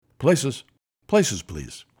Places. Places,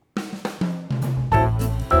 please.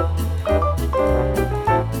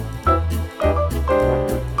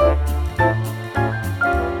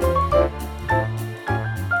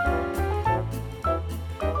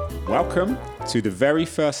 Welcome to the very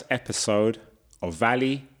first episode of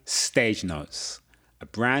Valley Stage Notes, a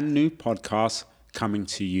brand new podcast coming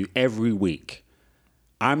to you every week.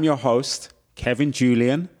 I'm your host, Kevin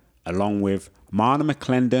Julien, along with Marna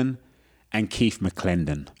McLendon and Keith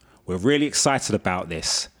McLendon. We're really excited about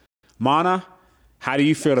this. Marna, how do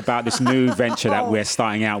you feel about this new venture that we're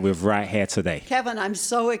starting out with right here today? Kevin, I'm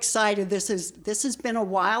so excited. This has been a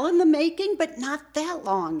while in the making, but not that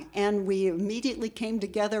long. And we immediately came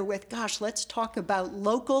together with, gosh, let's talk about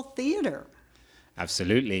local theater.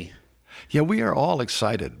 Absolutely. Yeah, we are all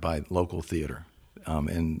excited by local theater.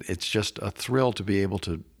 And it's just a thrill to be able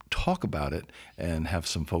to talk about it and have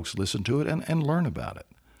some folks listen to it and learn about it.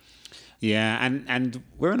 Yeah, and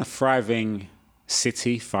we're in a thriving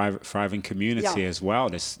city, thriving community as well.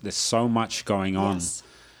 There's so much going on. Yes.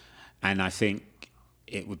 And I think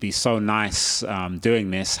it would be so nice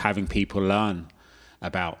doing this, having people learn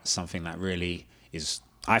about something that really is,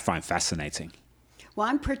 I find, fascinating. Well,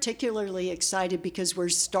 I'm particularly excited because we're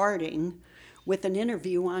starting with an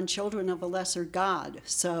interview on Children of a Lesser God.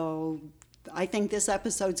 So I think this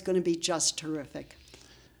episode's going to be just terrific.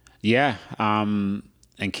 Yeah. And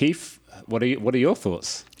Keith, what are your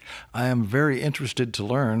thoughts? I am very interested to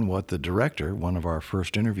learn what the director, one of our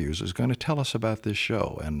first interviews, is going to tell us about this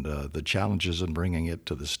show and the challenges in bringing it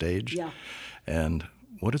to the stage and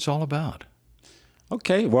what it's all about.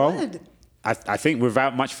 Okay, well, I think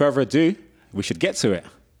without much further ado, we should get to it.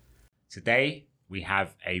 Today, we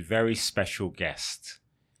have a very special guest.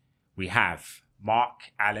 We have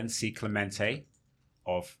Mark Allen C. Clemente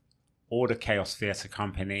of Order Chaos Theater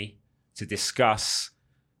Company to discuss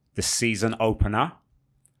the season opener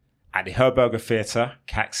at the Herberger Theater,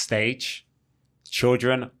 CAC Stage,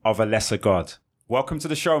 Children of a Lesser God. Welcome to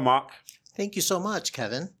the show, Mark. Thank you so much,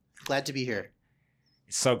 Kevin. Glad to be here.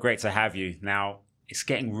 It's so great to have you. Now, it's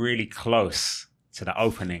getting really close to the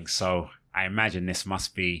opening, so I imagine this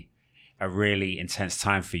must be a really intense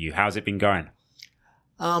time for you. How's it been going?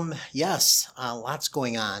 Yes, lots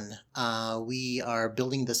going on. We are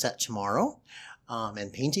building the set tomorrow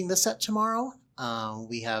and painting the set tomorrow.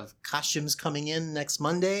 We have costumes coming in next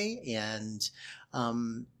Monday, and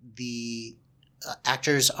the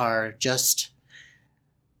actors are just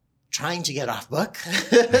trying to get off book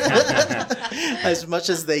as much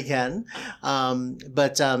as they can.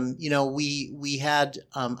 But we had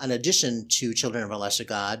an addition to Children of a Lesser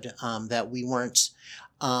God that we weren't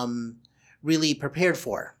really prepared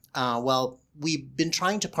for. We've been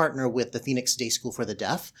trying to partner with the Phoenix Day School for the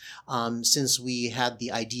Deaf since we had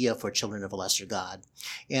the idea for Children of a Lesser God.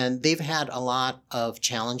 And they've had a lot of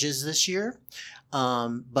challenges this year.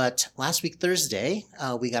 But last week, Thursday,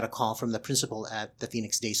 we got a call from the principal at the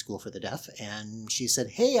Phoenix Day School for the Deaf. And she said,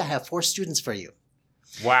 "Hey, I have 4 students for you."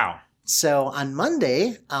 Wow. So on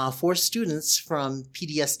Monday, 4 students from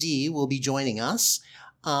PDSD will be joining us.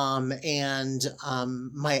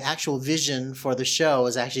 My actual vision for the show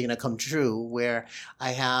is actually going to come true, where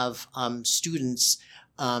I have students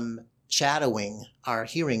shadowing our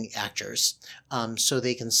hearing actors so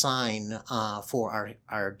they can sign for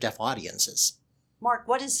our deaf audiences. Mark,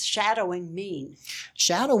 what does shadowing mean?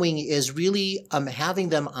 Shadowing is really having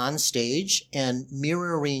them on stage and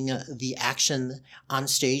mirroring the action on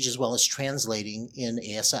stage as well as translating in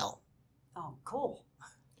ASL. Oh, cool.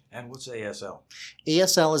 And what's ASL?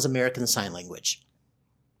 ASL is American Sign Language.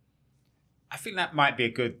 I think that might be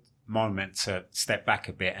a good moment to step back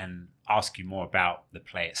a bit and ask you more about the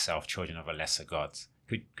play itself, Children of a Lesser God.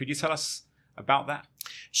 Could you tell us about that?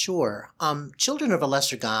 Sure. Children of a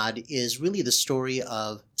Lesser God is really the story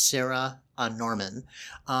of Sarah Norman,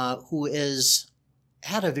 who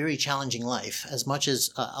had a very challenging life, as much as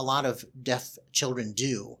a lot of deaf children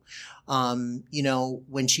do.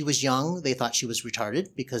 When she was young, they thought she was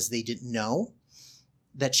retarded because they didn't know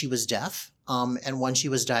that she was deaf. And when she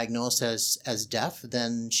was diagnosed as deaf,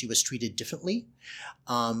 then she was treated differently,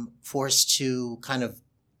 forced to kind of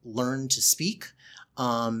learn to speak,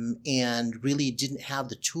 and really didn't have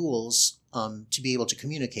the tools to be able to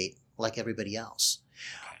communicate like everybody else.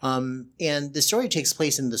 And the story takes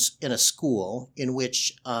place in a school in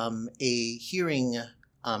which a hearing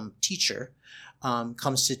teacher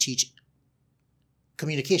comes to teach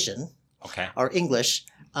communication or English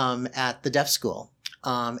at the deaf school.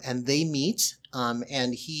 And they meet,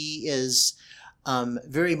 and he is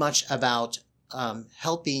very much about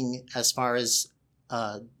helping as far as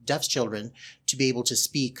deaf children to be able to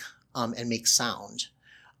speak and make sound.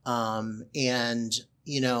 And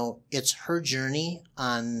it's her journey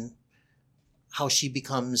on how she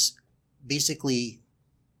becomes basically,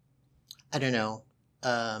 I don't know,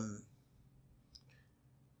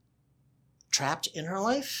 trapped in her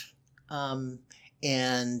life,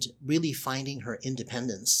 and really finding her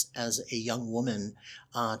independence as a young woman,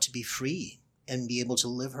 to be free and be able to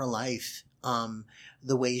live her life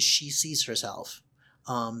the way she sees herself,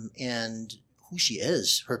 and who she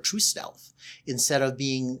is, her true self, instead of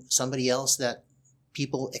being somebody else that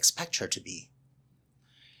people expect her to be.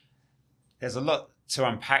 There's a lot to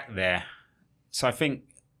unpack there. So I think,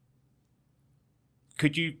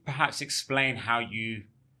 could you perhaps explain how you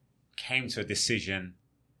came to a decision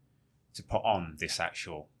to put on this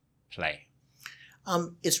actual play?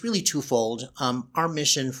 It's really twofold. Our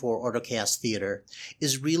mission for Ordo Chaos Theater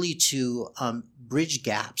is really to bridge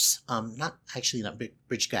gaps, not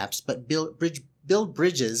bridge gaps, but build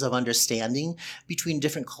bridges of understanding between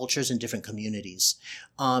different cultures and different communities.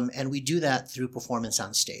 And we do that through performance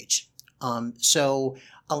on stage. So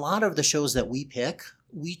a lot of the shows that we pick,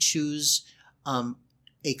 we choose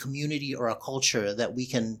a community or a culture that we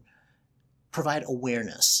can provide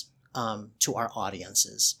awareness to our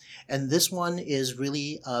audiences. And this one is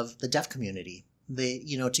really of the deaf community.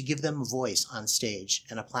 To give them a voice on stage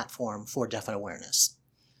and a platform for deaf awareness.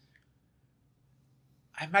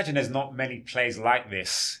 I imagine there's not many plays like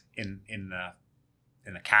this in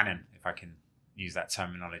the canon, if I can use that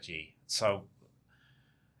terminology. So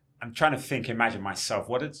I'm trying to imagine myself,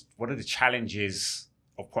 what are the challenges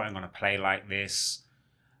of putting on a play like this?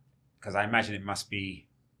 Because I imagine it must be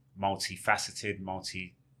multifaceted,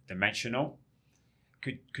 multi-dimensional.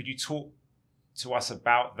 Could you talk to us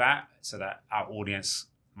about that so that our audience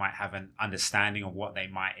might have an understanding of what they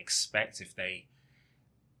might expect if they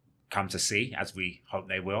come to see, as we hope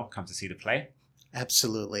they will, come to see the play?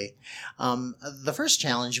 Absolutely. The first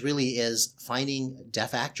challenge really is finding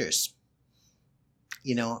deaf actors.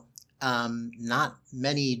 Not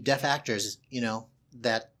many deaf actors,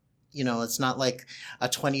 that, it's not like a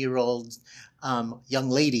 20-year-old young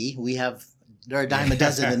lady. There are a dime a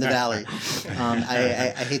dozen in the Valley.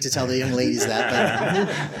 I hate to tell the young ladies that,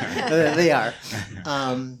 but they are.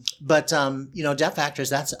 But deaf actors,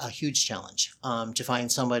 that's a huge challenge, to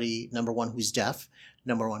find somebody, number one, who's deaf,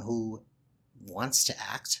 number one, who wants to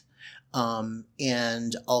act,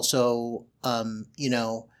 and also,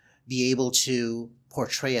 be able to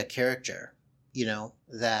portray a character,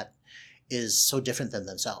 that is so different than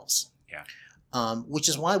themselves. Yeah. Which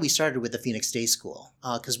is why we started with the Phoenix Day School,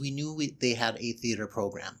 because we knew they had a theater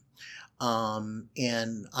program. And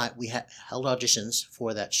we held auditions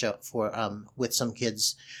for that show with some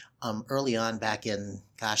kids early on back in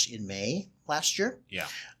May last year. Yeah.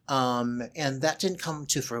 And that didn't come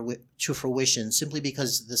to fruition simply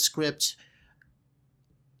because the script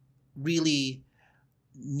really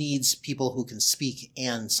needs people who can speak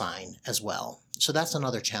and sign as well. So that's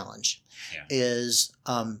another challenge. Yeah. Is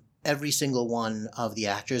every single one of the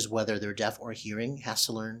actors, whether they're deaf or hearing, has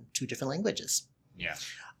to learn 2 different languages. Yeah.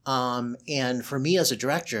 And for me as a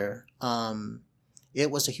director,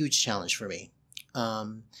 it was a huge challenge for me.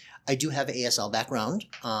 I do have an ASL background.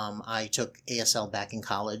 I took ASL back in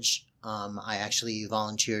college. I actually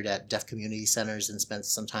volunteered at deaf community centers and spent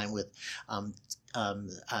some time with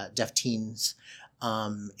deaf teens.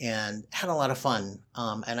 And had a lot of fun,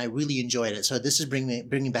 and I really enjoyed it. So this is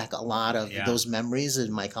bringing back a lot of those memories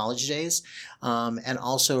in my college days, and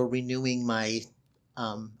also renewing my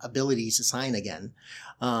ability to sign again.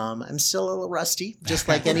 I'm still a little rusty, just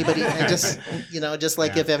like anybody.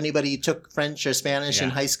 If anybody took French or Spanish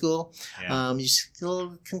in high school, you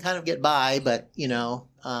still can kind of get by, but you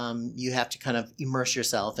have to kind of immerse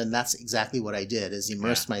yourself, and that's exactly what I did, is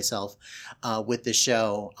immerse myself with the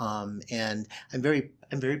show. And I'm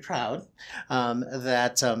very proud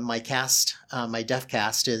that my cast, my deaf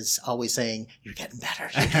cast, is always saying, "You're getting better."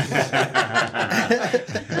 You're getting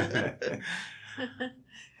better.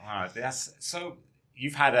 Wow, so.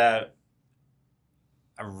 You've had a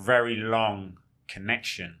very long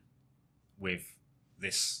connection with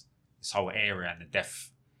this whole area and the deaf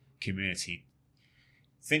community.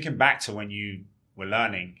 Thinking back to when you were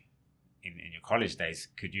learning in your college days,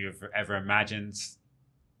 could you have ever imagined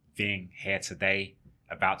being here today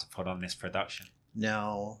about to put on this production?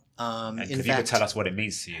 No. And could you tell us what it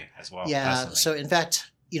means to you as well? Yeah. Personally? So in fact,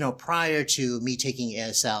 prior to me taking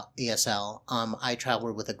ASL, I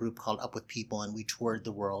traveled with a group called Up With People, and we toured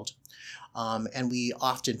the world. And we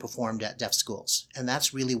often performed at deaf schools. And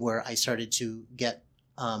that's really where I started to get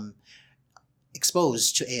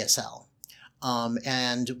exposed to ASL.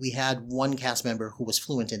 And we had one cast member who was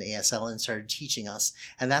fluent in ASL and started teaching us.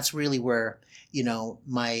 And that's really where,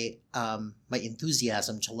 my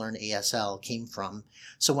enthusiasm to learn ASL came from.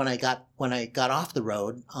 So when I got off the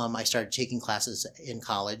road, I started taking classes in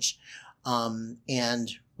college,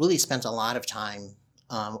 and really spent a lot of time.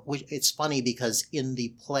 It's funny because in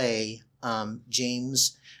the play,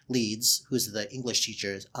 James Leeds, who's the English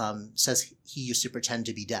teacher, says he used to pretend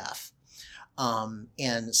to be deaf.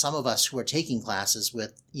 And some of us who are taking classes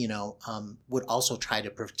with, would also try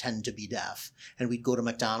to pretend to be deaf. And we'd go to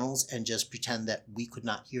McDonald's and just pretend that we could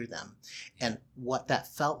not hear them. And what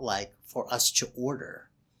that felt like for us to order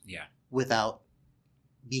without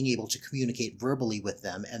being able to communicate verbally with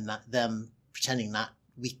them, and not them pretending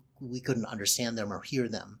we couldn't understand them or hear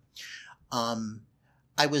them.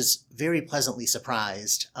 I was very pleasantly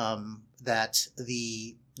surprised that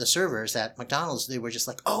the servers at McDonald's, they were just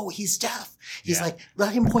like, oh, he's deaf. He's like,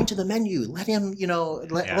 let him point to the menu. Let him,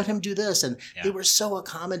 let him do this. And they were so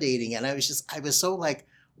accommodating. And I was so like,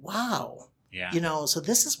 wow. Yeah. So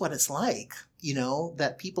this is what it's like,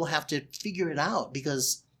 that people have to figure it out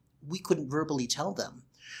because we couldn't verbally tell them.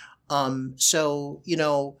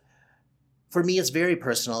 For me, it's very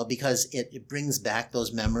personal because it brings back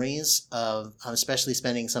those memories of especially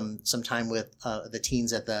spending some time with the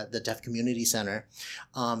teens at the Deaf Community Center,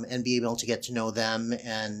 and be able to get to know them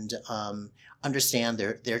and understand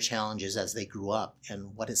their challenges as they grew up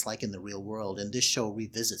and what it's like in the real world. And this show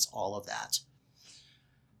revisits all of that.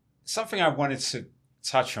 Something I wanted to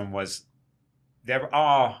touch on was there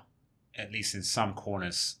are, at least in some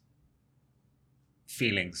corners,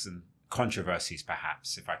 feelings and controversies,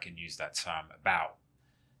 perhaps, if I can use that term, about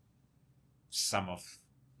some of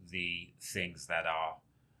the things that are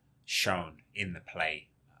shown in the play,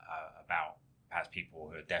 about perhaps people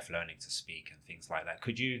who are deaf learning to speak and things like that.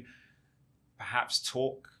 Could you perhaps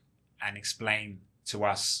talk and explain to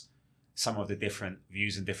us some of the different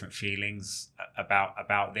views and different feelings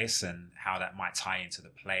about this and how that might tie into the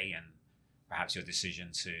play and perhaps your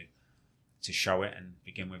decision to show it and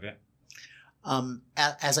begin with it?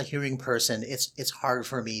 As a hearing person, it's hard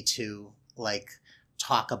for me to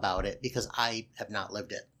talk about it because I have not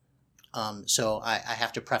lived it. So I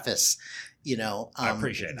have to preface, I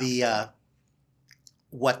appreciate that.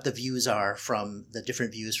 What the views are from the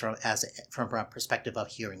different views from a perspective of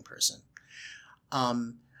hearing person.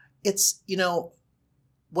 It's,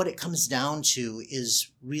 what it comes down to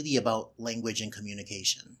is really about language and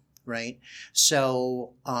communication, right?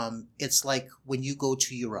 So it's like when you go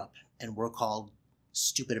to Europe, and we're called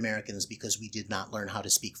stupid Americans because we did not learn how to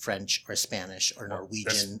speak French or Spanish or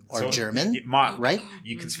Norwegian or German, Mark, right?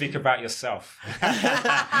 You can speak about yourself.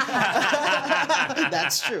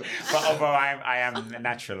 That's true. But although I am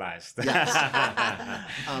naturalized. Yes.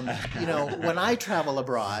 When I travel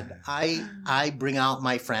abroad, I bring out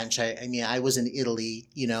my French. I was in Italy,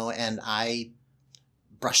 and I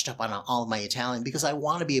brushed up on all of my Italian because I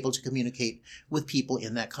want to be able to communicate with people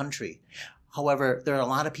in that country. However, there are a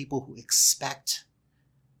lot of people who expect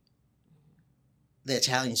the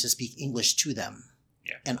Italians to speak English to them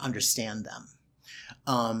and understand them.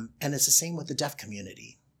 And it's the same with the deaf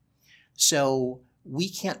community. So we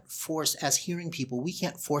can't force, as hearing people, we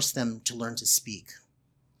can't force them to learn to speak.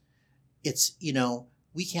 It's,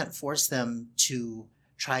 we can't force them to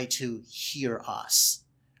try to hear us.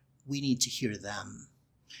 We need to hear them,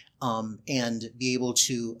 and be able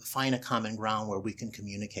to find a common ground where we can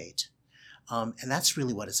communicate. And that's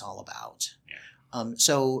really what it's all about. Yeah.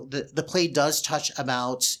 So the play does touch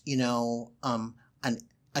about,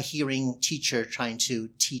 a hearing teacher trying to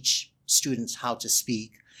teach students how to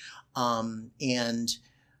speak. And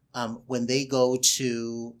when they go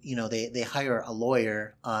to, they hire a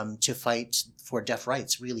lawyer to fight for deaf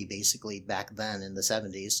rights, really basically back then in the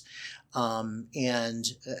 70s. And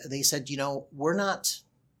they said, we're not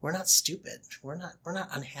stupid. We're not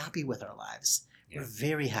unhappy with our lives. We're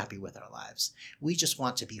very happy with our lives. We just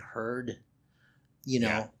want to be heard,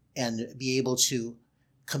 and be able to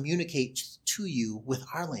communicate to you with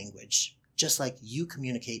our language, just like you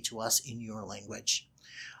communicate to us in your language.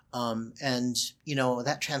 And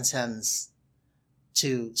that transcends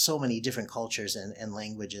to so many different cultures and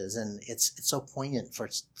languages. And it's so poignant for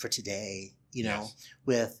today,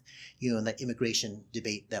 with, the immigration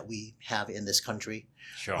debate that we have in this country.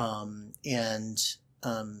 Sure.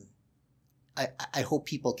 I hope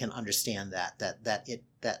people can understand that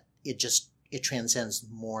it transcends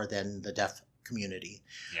more than the deaf community.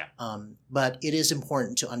 Yeah. But it is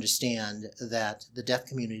important to understand that the deaf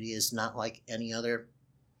community is not like any other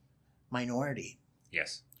minority.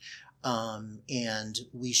 Yes. And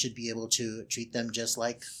we should be able to treat them just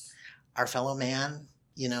like our fellow man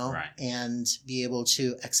Right. and be able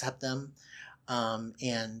to accept them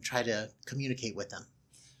and try to communicate with them.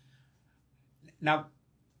 Now,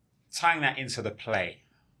 tying that into the play,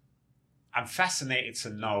 I'm fascinated to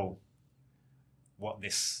know what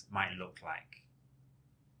this might look like.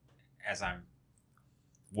 As I'm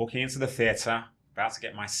walking into the theater, about to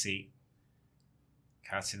get my seat,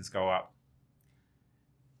 curtains go up.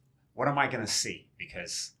 What am I going to see?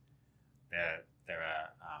 Because there are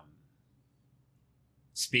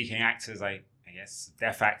speaking actors, I guess,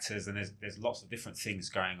 deaf actors, and there's lots of different things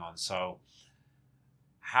going on. So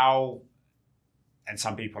how, and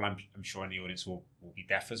some people I'm sure in the audience will be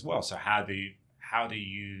deaf as well. So how do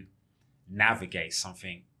you navigate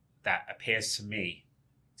something that appears to me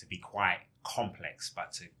to be quite complex,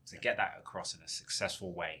 but to get that across in a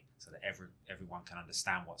successful way so that everyone can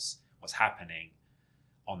understand what's happening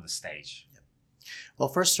on the stage? Yep. Well,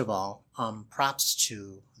 first of all, props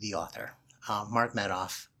to the author. Mark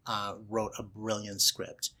Medoff wrote a brilliant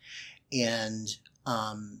script, and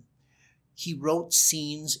he wrote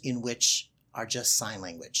scenes in which are just sign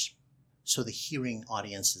language, so the hearing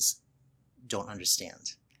audiences don't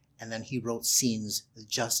understand. And then he wrote scenes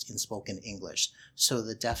just in spoken English, so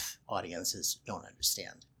the deaf audiences don't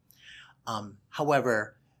understand.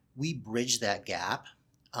 However, we bridge that gap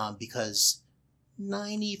because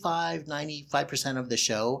 95% of the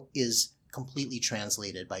show is completely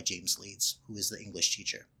translated by James Leeds, who is the English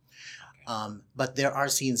teacher. Okay. But there are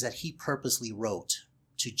scenes that he purposely wrote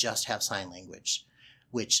to just have sign language,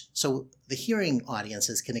 so the hearing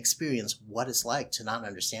audiences can experience what it's like to not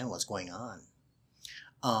understand what's going on.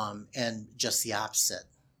 And just the opposite,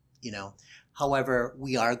 However,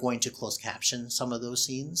 we are going to closed caption some of those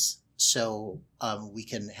scenes, so we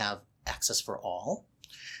can have access for all.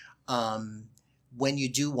 When you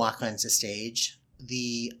do walk onto stage,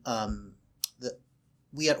 we at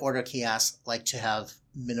Order Chaos like to have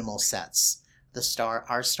minimal sets.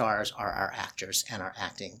 Our stars are our actors and our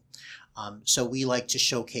acting. So we like to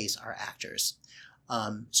showcase our actors.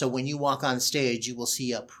 So when you walk on stage, you will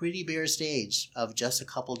see a pretty bare stage of just a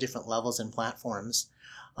couple different levels and platforms.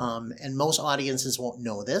 And most audiences won't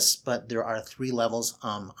know this, but there are 3 levels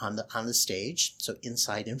on the stage. So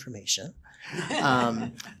inside information.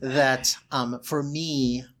 That for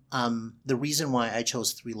me, the reason why I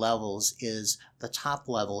chose 3 levels is the top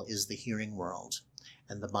level is the hearing world.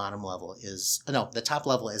 And the bottom level the top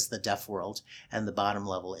level is the deaf world, and the bottom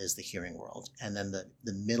level is the hearing world. And then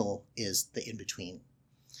the middle is the in-between.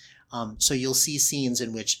 So you'll see scenes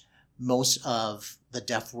in which most of the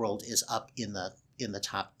deaf world is up in the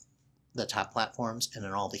top platforms, and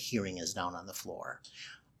then all the hearing is down on the floor.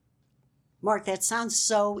 Mark, that sounds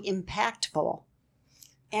so impactful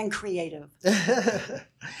and creative.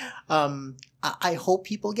 I hope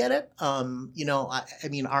people get it. I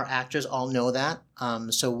mean, our actors all know that.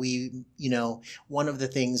 So we, one of the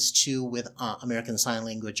things too with American Sign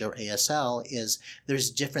Language or ASL is there's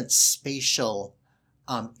different spatial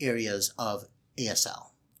areas of ASL.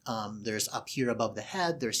 There's up here above the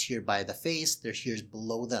head, there's here by the face, there's here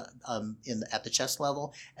below the at the chest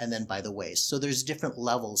level, and then by the waist. So there's different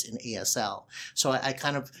levels in ASL. So I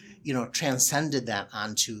kind of transcended that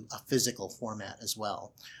onto a physical format as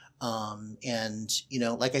well. And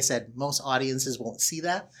like I said, most audiences won't see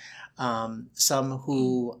that. Some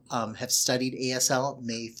who have studied ASL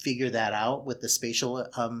may figure that out with the spatial,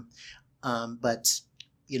 but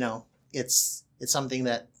it's something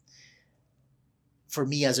that, for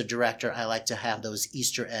me as a director, I like to have those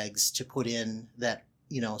Easter eggs to put in that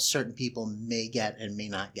certain people may get and may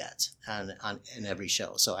not get in every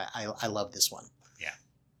show. So I love this one. Yeah.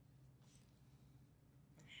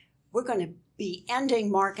 We're going to be ending,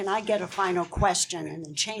 Mark, and I get a final question and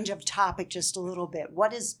then change of topic just a little bit.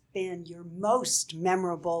 What has been your most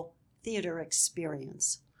memorable theater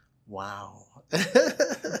experience? Wow.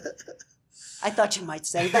 I thought you might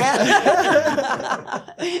say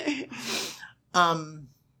that.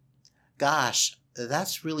 Gosh,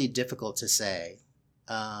 that's really difficult to say.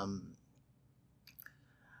 I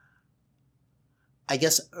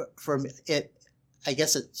guess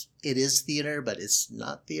it is theater, but it's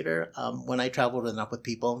not theater. When I traveled enough with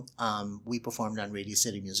people, we performed on Radio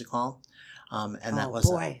City Music Hall, and that was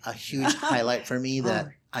a huge highlight for me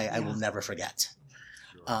that I will never forget.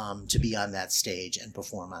 To be on that stage and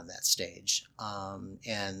perform on that stage,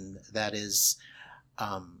 and that is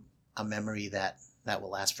a memory that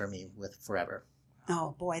will last for me forever.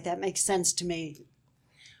 Oh boy, that makes sense to me.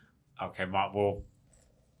 Okay, Mark. Well,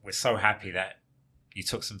 we're so happy that you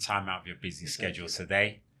took some time out of your busy schedule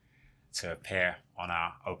today to appear on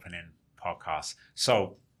our opening podcast.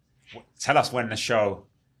 So tell us when the show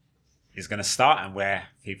is going to start and where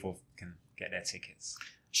people can get their tickets?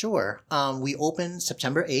 Sure. We open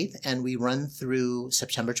September 8th and we run through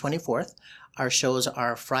September 24th. Our shows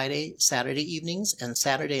are Friday, Saturday evenings, and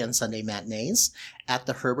Saturday and Sunday matinees at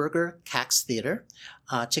the Herberger Theater.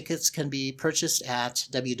 Tickets can be purchased at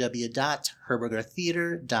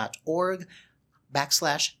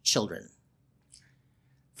www.herbergertheater.org/children.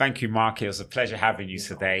 Thank you, Mark. It was a pleasure having you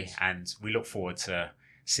today, and we look forward to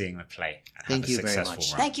seeing the play. And Thank you have a very successful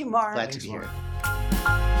much. run. Thank you, Mark. Glad to be here.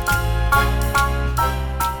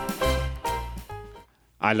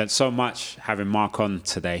 I learned so much having Mark on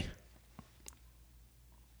today.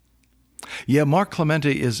 Yeah, Mark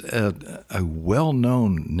Clemente is a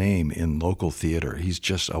well-known name in local theater. He's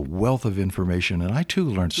just a wealth of information, and I too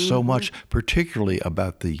learned so much, particularly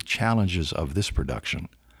about the challenges of this production.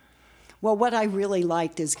 Well, what I really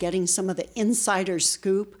liked is getting some of the insider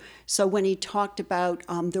scoop. So when he talked about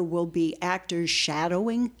there will be actors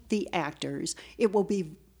shadowing the actors, it will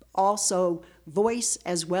be also voice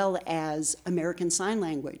as well as American Sign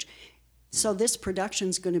Language. So this production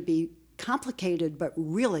is going to be complicated but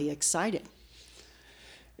really exciting.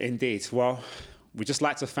 Indeed. Well, we'd just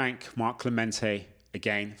like to thank Mark Clemente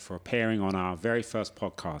again for appearing on our very first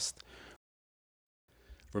podcast.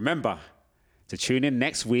 Remember to tune in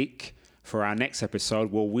next week for our next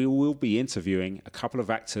episode, where we will be interviewing a couple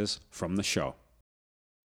of actors from the show.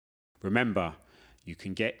 Remember, you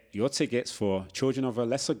can get your tickets for Children of a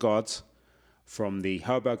Lesser God from the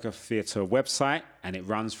Herberger Theater website, and it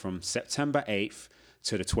runs from September 8th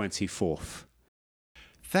to the 24th.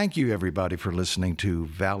 Thank you, everybody, for listening to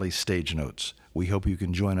Valley Stage Notes. We hope you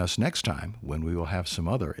can join us next time when we will have some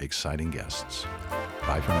other exciting guests.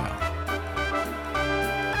 Bye for now.